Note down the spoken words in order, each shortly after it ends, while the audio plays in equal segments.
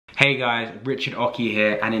Hey guys, Richard Oki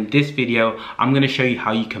here, and in this video I'm going to show you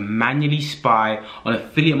how you can manually spy on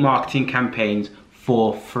affiliate marketing campaigns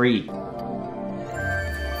for free.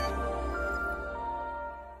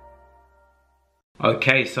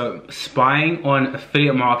 Okay, so spying on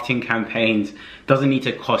affiliate marketing campaigns doesn't need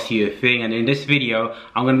to cost you a thing, and in this video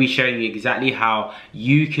I'm going to be showing you exactly how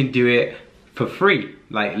you can do it for free,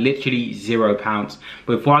 like literally £0.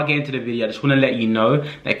 But before I get into the video, I just want to let you know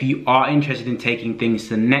that if you are interested in taking things to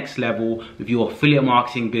the next level with your affiliate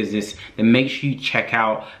marketing business, then make sure you check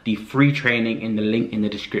out the free training in the link in the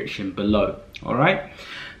description below. All right,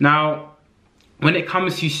 now when it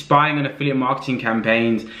comes to spying on affiliate marketing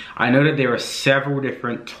campaigns, I know that there are several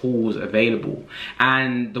different tools available.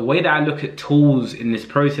 And the way that I look at tools in this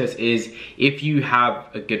process is if you have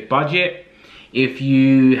a good budget, if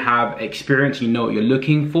you have experience, you know what you're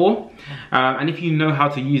looking for, and if you know how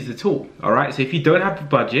to use the tool. All right, so if you don't have the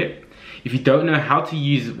budget, if you don't know how to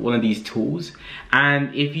use one of these tools,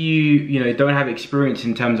 and if you don't have experience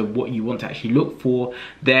in terms of what you want to actually look for,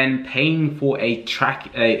 then paying for a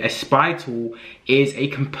spy tool is a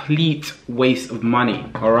complete waste of money.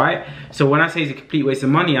 All right, so when I say it's a complete waste of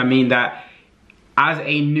money, I mean that as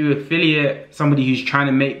a new affiliate, somebody who's trying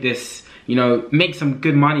to make this, make some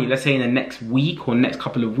good money, let's say in the next week or next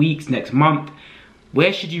couple of weeks, next month,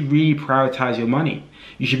 where should you really prioritize your money?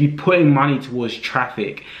 You should be putting money towards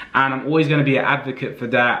traffic. And I'm always going to be an advocate for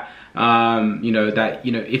that.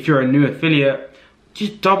 If you're a new affiliate,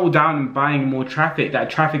 just double down on buying more traffic. That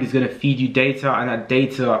traffic is going to feed you data, and that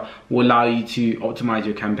data will allow you to optimize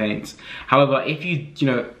your campaigns. However, if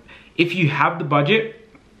you have the budget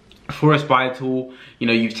for a spy tool,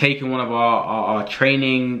 you've taken one of our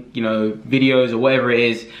training, videos or whatever it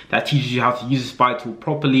is that teaches you how to use a spy tool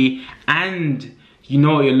properly, and you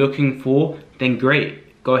know what you're looking for, then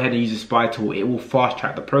great, go ahead and use a spy tool. It will fast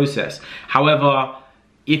track the process. However,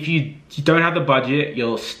 if you don't have the budget,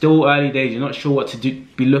 you're still early days, you're not sure what to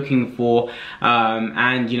be looking for,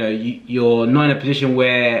 and you're not in a position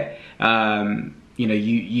where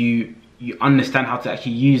you understand how to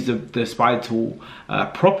actually use the spy tool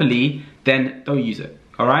properly, then don't use it.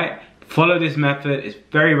 All right, follow this method. It's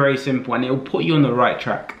very, very simple, and it will put you on the right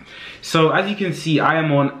track. So as you can see, I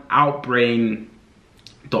am on Outbrain.com's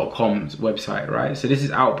website, right? So this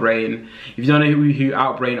is Outbrain. If you don't know who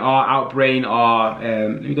Outbrain are,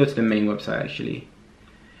 let me go to the main website actually.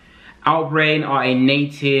 Outbrain are a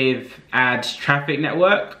native ads traffic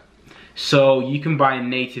network. So you can buy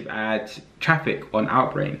native ads traffic on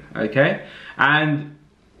Outbrain, okay? And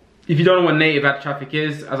if you don't know what native ad traffic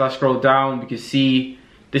is, as I scroll down, we can see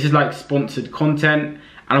this is like sponsored content.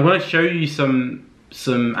 And I'm gonna show you some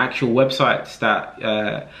actual websites that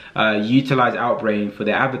utilize Outbrain for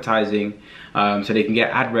their advertising, so they can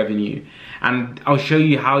get ad revenue. And I'll show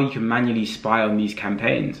you how you can manually spy on these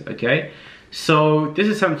campaigns, okay? So this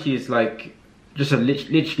essentially is like just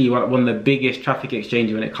literally one of the biggest traffic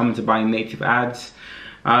exchanges when it comes to buying native ads.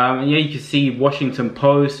 And yeah, you can see Washington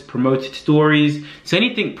Post, promoted stories. So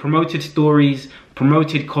anything promoted stories,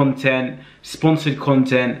 promoted content, sponsored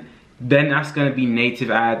content, then that's going to be native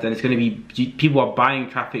ads, and it's going to be people are buying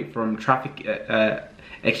traffic from traffic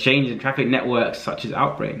exchanges and traffic networks such as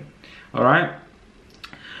Outbrain. All right,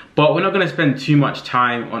 but we're not going to spend too much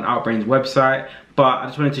time on Outbrain's website, but I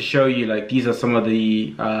just wanted to show you, like, these are some of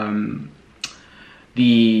the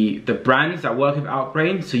brands that work with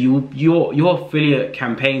Outbrain. So your affiliate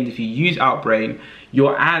campaigns, if you use Outbrain,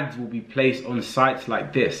 your ads will be placed on sites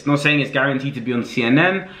like this. Not saying it's guaranteed to be on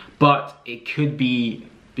CNN, but it could be,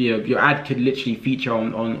 your ad could literally feature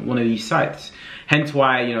on one of these sites. Hence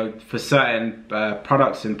why, for certain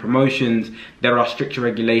products and promotions, there are stricter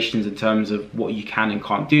regulations in terms of what you can and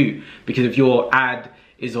can't do. Because if your ad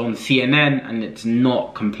is on CNN and it's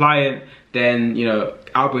not compliant, then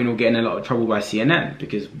Outbrain will get in a lot of trouble by CNN,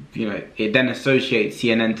 because it then associates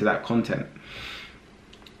CNN to that content.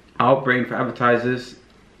 Outbrain for advertisers,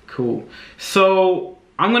 cool. So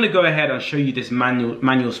I'm gonna go ahead and show you this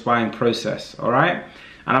manual spying process. All right,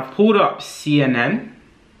 and I've pulled up CNN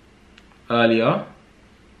earlier,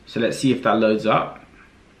 so let's see if that loads up.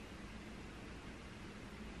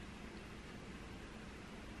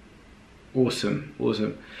 Awesome.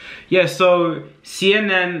 Yeah, so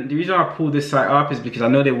CNN, the reason I pulled this site up is because I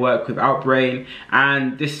know they work with Outbrain,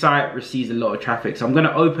 and this site receives a lot of traffic. So I'm going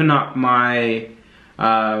to open up my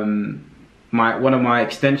one of my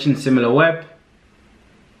extensions, SimilarWeb.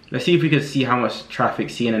 Let's see if we can see how much traffic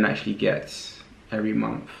CNN actually gets every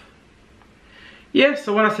month. Yeah,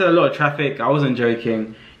 so when I said a lot of traffic, I wasn't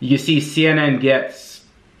joking. You can see CNN gets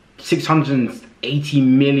 680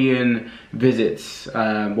 million visits.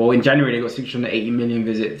 Well, in January they got 680 million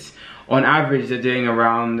visits on average they're doing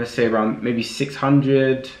around, let's say around maybe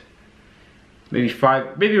 600,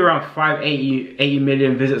 maybe around 580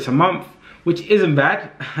 million visits a month, which isn't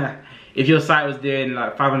bad. If your site was doing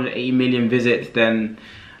like 580 million visits, then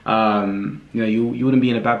you know, you wouldn't be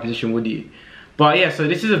in a bad position, would you? But yeah, so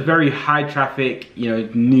this is a very high traffic, you know,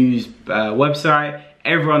 news website.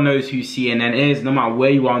 Everyone knows who CNN is. No matter where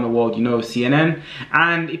you are in the world, you know CNN.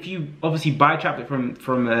 And if you obviously buy traffic from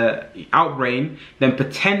Outbrain, then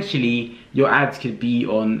potentially your ads could be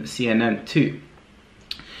on CNN too.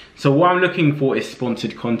 So what I'm looking for is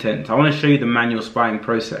sponsored content. I want to show you the manual spying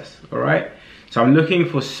process. All right. So I'm looking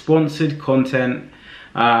for sponsored content,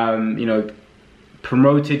 you know,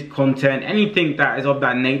 promoted content, anything that is of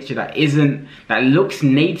that nature that looks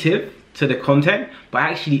native to the content but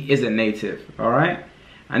actually isn't native. All right,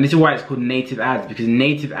 and this is why it's called native ads, because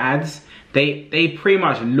native ads, they pretty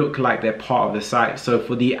much look like they're part of the site. So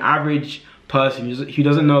for the average person who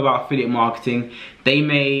doesn't know about affiliate marketing, they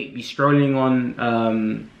may be strolling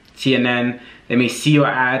on CNN, they may see your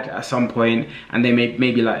ad at some point and they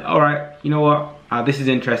may be like, all right, you know what, this is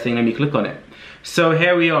interesting, let me click on it. So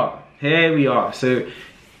here we are. So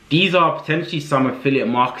these are potentially some affiliate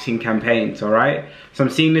marketing campaigns, all right? So I'm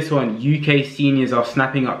seeing this one, UK seniors are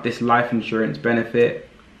snapping up this life insurance benefit.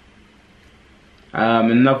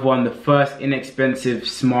 Another one, the first inexpensive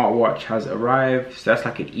smartwatch has arrived. So that's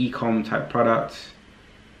like an e-com type product.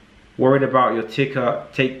 Worried about your ticker,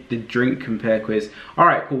 take the drink compare quiz. All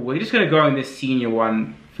right, cool, we're just gonna go on this senior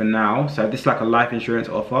one for now. So this is like a life insurance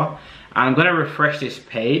offer. And I'm gonna refresh this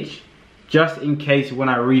page, just in case when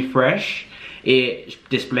I refresh, it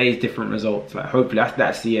displays different results. Like hopefully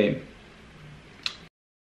that's the aim.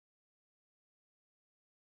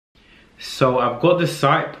 So I've got the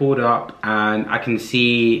site pulled up and I can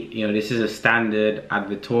see, you know, this is a standard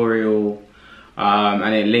advertorial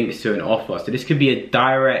and it links to an offer. So this could be a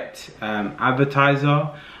direct advertiser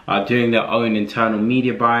doing their own internal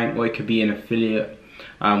media buying, or it could be an affiliate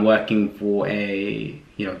working for a,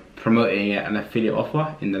 you know, promoting an affiliate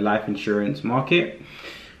offer in the life insurance market.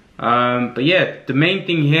 But yeah, the main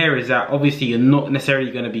thing here is that obviously you're not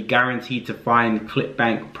necessarily going to be guaranteed to find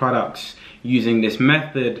Clickbank products using this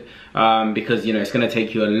method because, you know, it's going to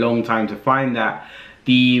take you a long time to find that.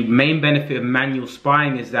 The main benefit of manual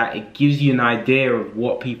spying is that it gives you an idea of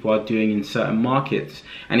what people are doing in certain markets,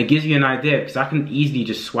 and it gives you an idea because I can easily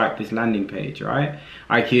just swipe this landing page, right?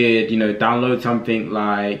 I could, you know, download something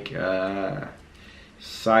like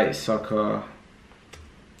Site Sucker.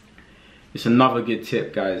 It's another good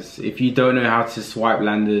tip, guys. If you don't know how to swipe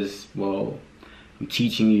landers, well, I'm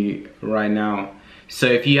teaching you right now. So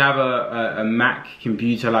if you have a Mac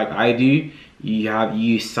computer like I do, you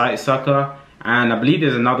use Site Sucker, and I believe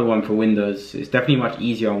there's another one for Windows. It's definitely much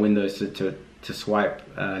easier on Windows to swipe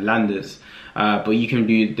landers, but you can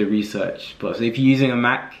do the research. But so if you're using a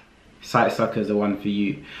Mac, Site Sucker is the one for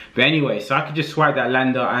you. But anyway, so I could just swipe that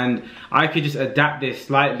lander and I could just adapt this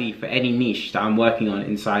slightly for any niche that I'm working on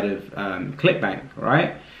inside of Clickbank,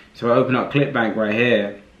 right? So I open up Clickbank right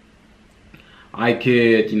here. I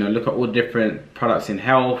could, you know, look at all the different products in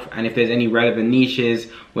health, and if there's any relevant niches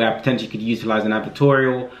where I potentially could utilize an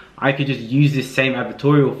advertorial, I could just use this same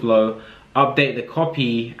advertorial flow, update the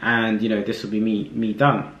copy, and, you know, this will be me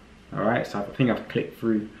done. All right, so I think I've clicked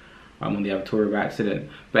through on the advertorial by accident.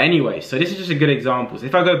 But anyway, so this is just a good example. So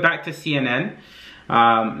if I go back to CNN,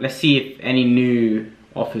 let's see if any new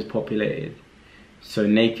offers populated. So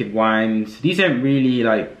Naked Wines, these aren't really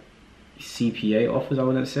like CPA offers, I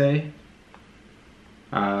wouldn't say.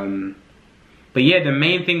 But yeah, the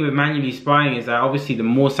main thing with manually spying is that obviously the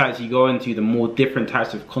more sites you go into, the more different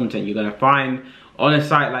types of content you're gonna find. On a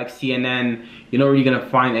site like CNN, you're not really gonna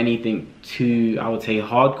find anything too, I would say,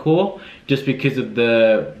 hardcore, just because of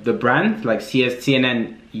the brand. Like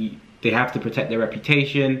CNN, they have to protect their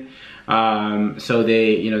reputation. So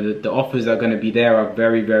they, you know, the offers that are gonna be there are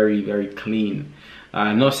very, very, very clean.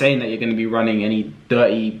 I'm not saying that you're gonna be running any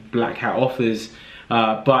dirty black hat offers,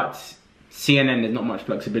 but CNN, there's not much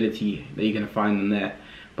flexibility that you're gonna find on there.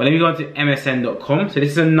 But let me go on to msn.com. So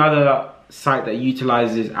this is another site that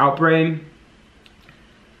utilizes Outbrain.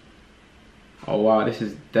 Oh wow, this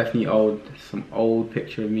is definitely old. Some old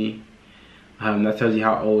picture of me. That tells you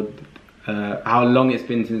how old, how long it's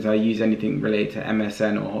been since I used anything related to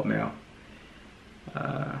MSN or Hotmail.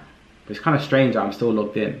 But it's kind of strange that I'm still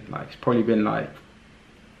logged in. Like, it's probably been like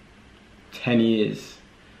 10 years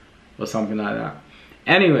or something like that.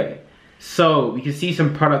 Anyway, so we can see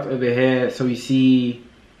some product over here. So we see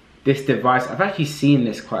this device. I've actually seen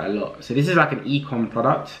this quite a lot. So this is like an e-com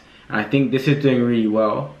product, and I think this is doing really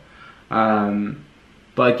well.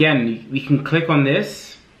 But again, we can click on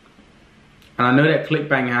this, And I know that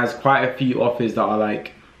Clickbank has quite a few offers that are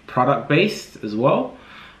like product based as well.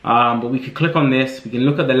 But we could click on this, we can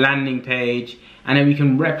look at the landing page, and then we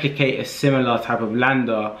can replicate a similar type of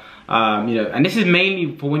lander. You know, and this is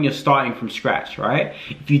mainly for when you're starting from scratch, right?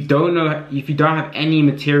 If you don't have any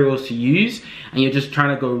materials to use and you're just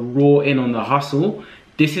trying to go raw in on the hustle,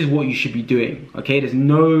 this is what you should be doing, okay? There's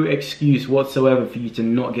no excuse whatsoever for you to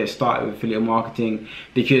not get started with affiliate marketing,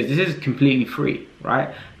 because this is completely free,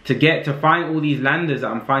 right? To find all these landers that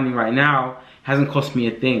I'm finding right now hasn't cost me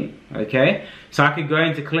a thing, okay? So I could go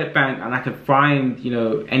into Clickbank and I could find, you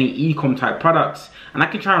know, any e-com type products, and I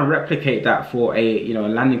can try and replicate that for a, you know, a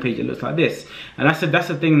landing page that looks like this. And that's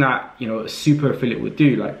the thing that, you know, a super affiliate would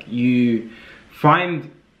do. Like, you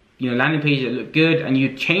find, you know, landing pages that look good and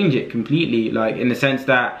you change it completely, like in the sense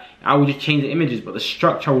that I will just change the images, but the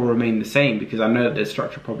structure will remain the same, because I know that the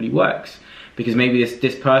structure probably works. Because maybe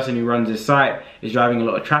this person who runs this site is driving a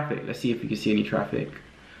lot of traffic. Let's see if we can see any traffic.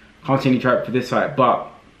 Can't see any traffic for this site, but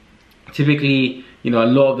typically, you know, a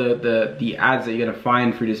lot of the ads that you're gonna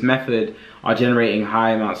find through this method are generating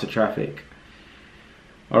high amounts of traffic.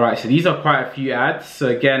 All right, so these are quite a few ads. So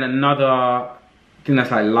again, another, I think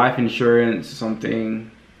that's like life insurance or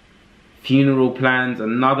something. Funeral plans,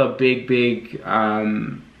 another big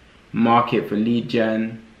market for lead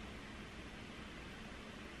gen.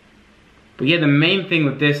 But yeah, the main thing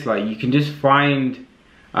with this, like, you can just find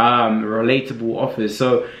relatable offers.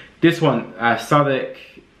 So this one, Southwark,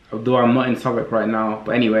 although I'm not in Southwark right now,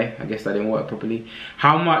 but anyway, I guess that didn't work properly.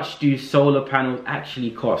 How much do solar panels actually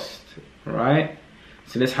cost, right?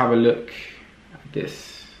 So let's have a look at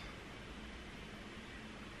this.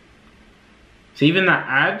 So even that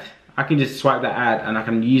ad, I can just swipe that ad and I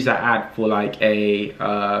can use that ad for like a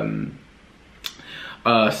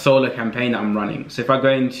solar campaign that I'm running. So if I go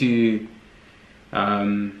into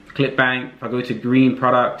Clickbank, if I go to green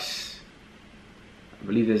products, I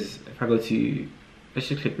believe there's, if I go to, let's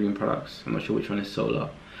just click green products, I'm not sure which one is solar.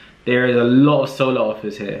 There is a lot of solar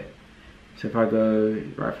offers here. So if I go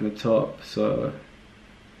right from the top, so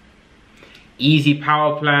easy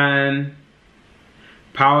power plan,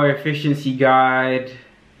 power efficiency guide,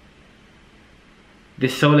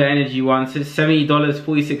 this solar energy one, so it's $70,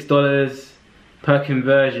 $46 per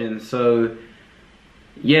conversion. So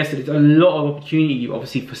yes, there's a lot of opportunity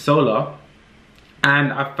obviously for solar.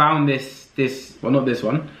 And I found this, well, not this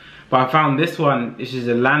one, but I found this one, which is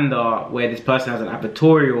a lander where this person has an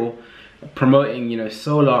advertorial promoting, you know,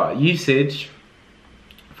 solar usage.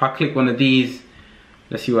 If I click one of these,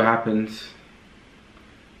 let's see what happens.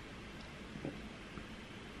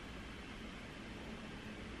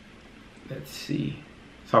 Let's see.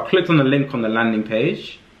 So I clicked on the link on the landing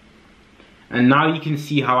page, and now you can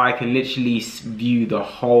see how I can literally view the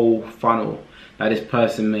whole funnel that this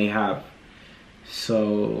person may have.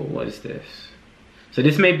 So what is this? So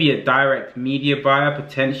this may be a direct media buyer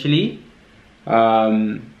potentially. Like,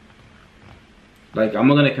 I'm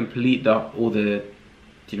not gonna complete all the,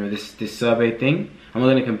 you know, this survey thing. I'm not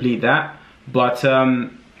gonna complete that, but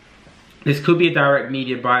this could be a direct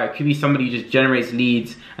media buyer. It could be somebody who just generates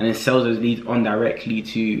leads and then sells those leads on directly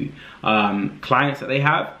to clients that they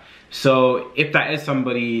have. So if that is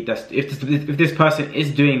somebody if this person is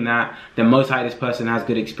doing that, then most likely this person has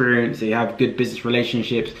good experience, they have good business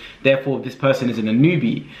relationships, therefore this person isn't a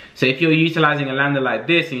newbie. So if you're utilizing a lander like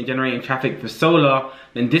this and you're generating traffic for solar,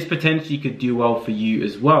 then this potentially could do well for you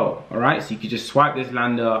as well. All right, so you could just swipe this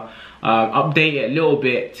lander, update it a little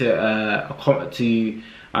bit to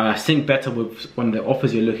sync better with one of the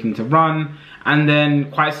offers you're looking to run, and then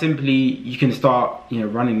quite simply you can start, you know,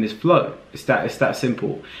 running this flow. It's that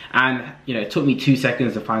simple. And you know, it took me 2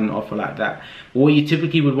 seconds to find an offer like that. But what you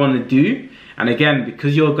typically would want to do, and again,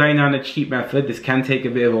 because you're going down the cheap method, this can take a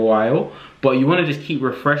bit of a while, but you want to just keep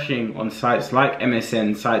refreshing on sites like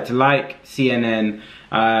MSN, sites like CNN,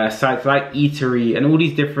 sites like Eatery, and all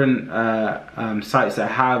these different sites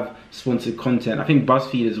that have sponsored content. I think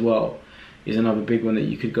BuzzFeed as well is another big one that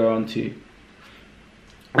you could go on to.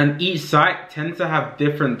 And each site tends to have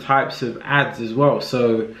different types of ads as well.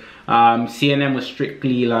 So CNN was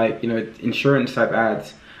strictly like, you know, insurance type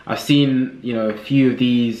ads. I've seen, you know, a few of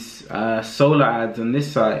these solar ads on this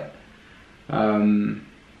site. And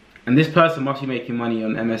this person must be making money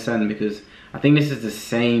on MSN, because I think this is the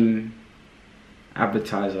same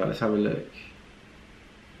advertiser. Let's have a look.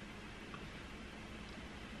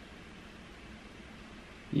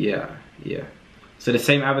 Yeah. So the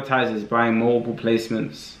same advertiser is buying multiple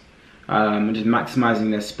placements and just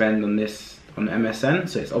maximizing their spend on this on MSN.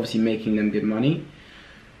 So it's obviously making them good money.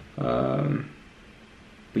 But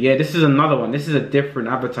yeah, this is another one. This is a different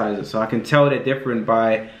advertiser, so I can tell they're different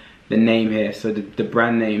by the name here. So the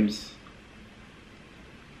brand names.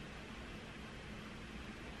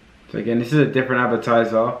 So again, this is a different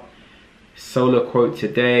advertiser. Solar quote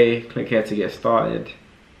today. Click here to get started.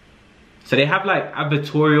 So they have like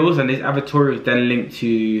advertorials, and these advertorials then link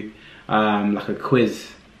to like a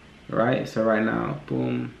quiz, right? So right now,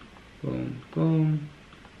 boom, boom, boom.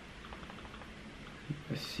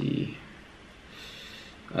 Let's see.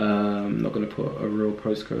 I'm not gonna put a real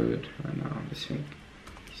postcode right now. Let's think.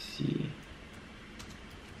 Let's see.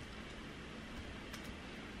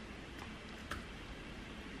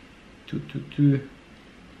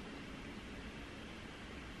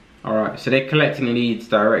 All right, so they're collecting leads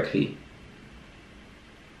directly.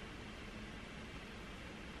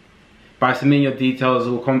 By submitting your details,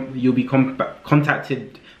 you'll be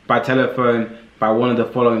contacted by telephone by one of the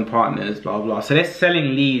following partners, blah, blah. So they're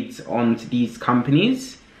selling leads onto these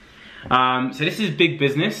companies. So this is big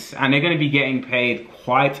business, and they're gonna be getting paid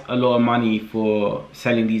quite a lot of money for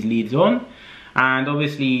selling these leads on. And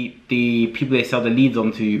obviously the people they sell the leads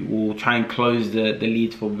onto will try and close the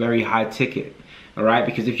leads for very high ticket. All right,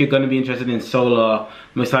 because if you're going to be interested in solar,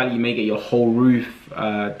 most likely you may get your whole roof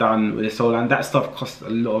done with a solar, and that stuff costs a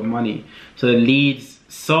lot of money. So the leads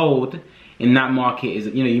sold in that market is,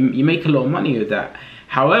 you know, you make a lot of money with that.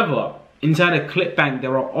 However, inside of Clickbank,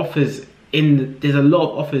 there are offers there's a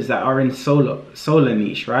lot of offers that are in solar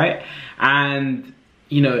niche, right? And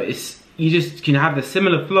you know, you just can have the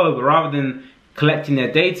similar flow, but rather than collecting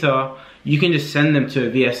their data, you can just send them to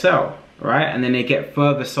a VSL. Right, and then they get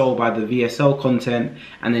further sold by the VSL content,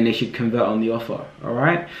 and then they should convert on the offer. All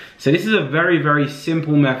right, so this is a very, very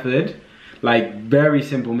simple method, like very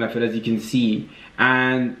simple method, as you can see.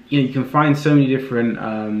 And you know, you can find so many different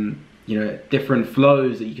you know, different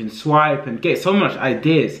flows that you can swipe and get so much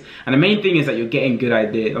ideas. And the main thing is that you're getting good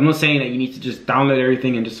ideas. I'm not saying that you need to just download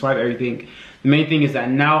everything and just swipe everything. The main thing is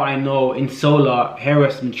that now I know in solar, here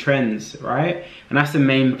are some trends, right? And that's the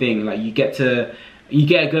main thing. Like you get a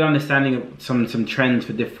good understanding of some trends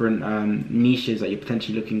for different niches that you're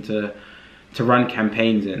potentially looking to run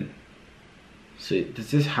campaigns in. So does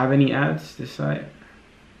this have any ads, this site?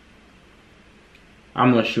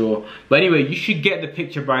 I'm not sure. But anyway, you should get the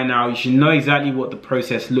picture by now. You should know exactly what the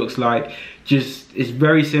process looks like. It's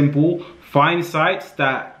very simple. Find sites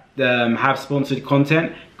that have sponsored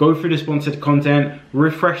content, go through the sponsored content,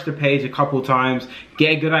 refresh the page a couple times,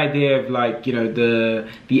 get a good idea of, like, you know,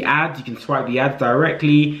 the ads. You can swipe the ads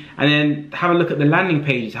directly, and then have a look at the landing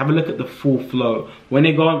pages, have a look at the full flow. When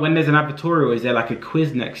there's an advertorial, is there like a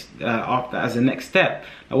quiz next after as a next step?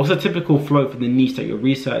 Like, what's a typical flow for the niche that you're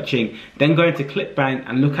researching? Then go into Clickbank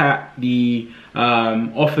and look at the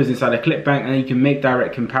offers inside of Clickbank, and then you can make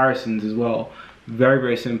direct comparisons as well. Very,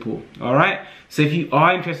 very simple. All right, so if you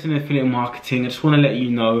are interested in affiliate marketing, I just want to let you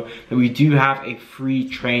know that we do have a free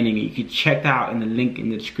training. You can check that out in the link in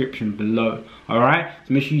the description below. All right,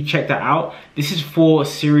 so make sure you check that out. This is for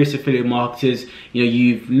serious affiliate marketers. You know,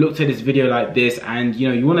 you've looked at this video like this, and you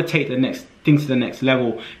know, you want to take things to the next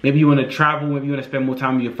level. Maybe you want to travel, maybe you want to spend more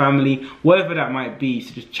time with your family, whatever that might be.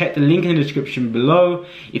 So just check the link in the description below.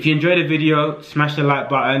 If you enjoyed the video, smash the like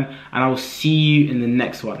button, and I will see you in the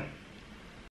next one.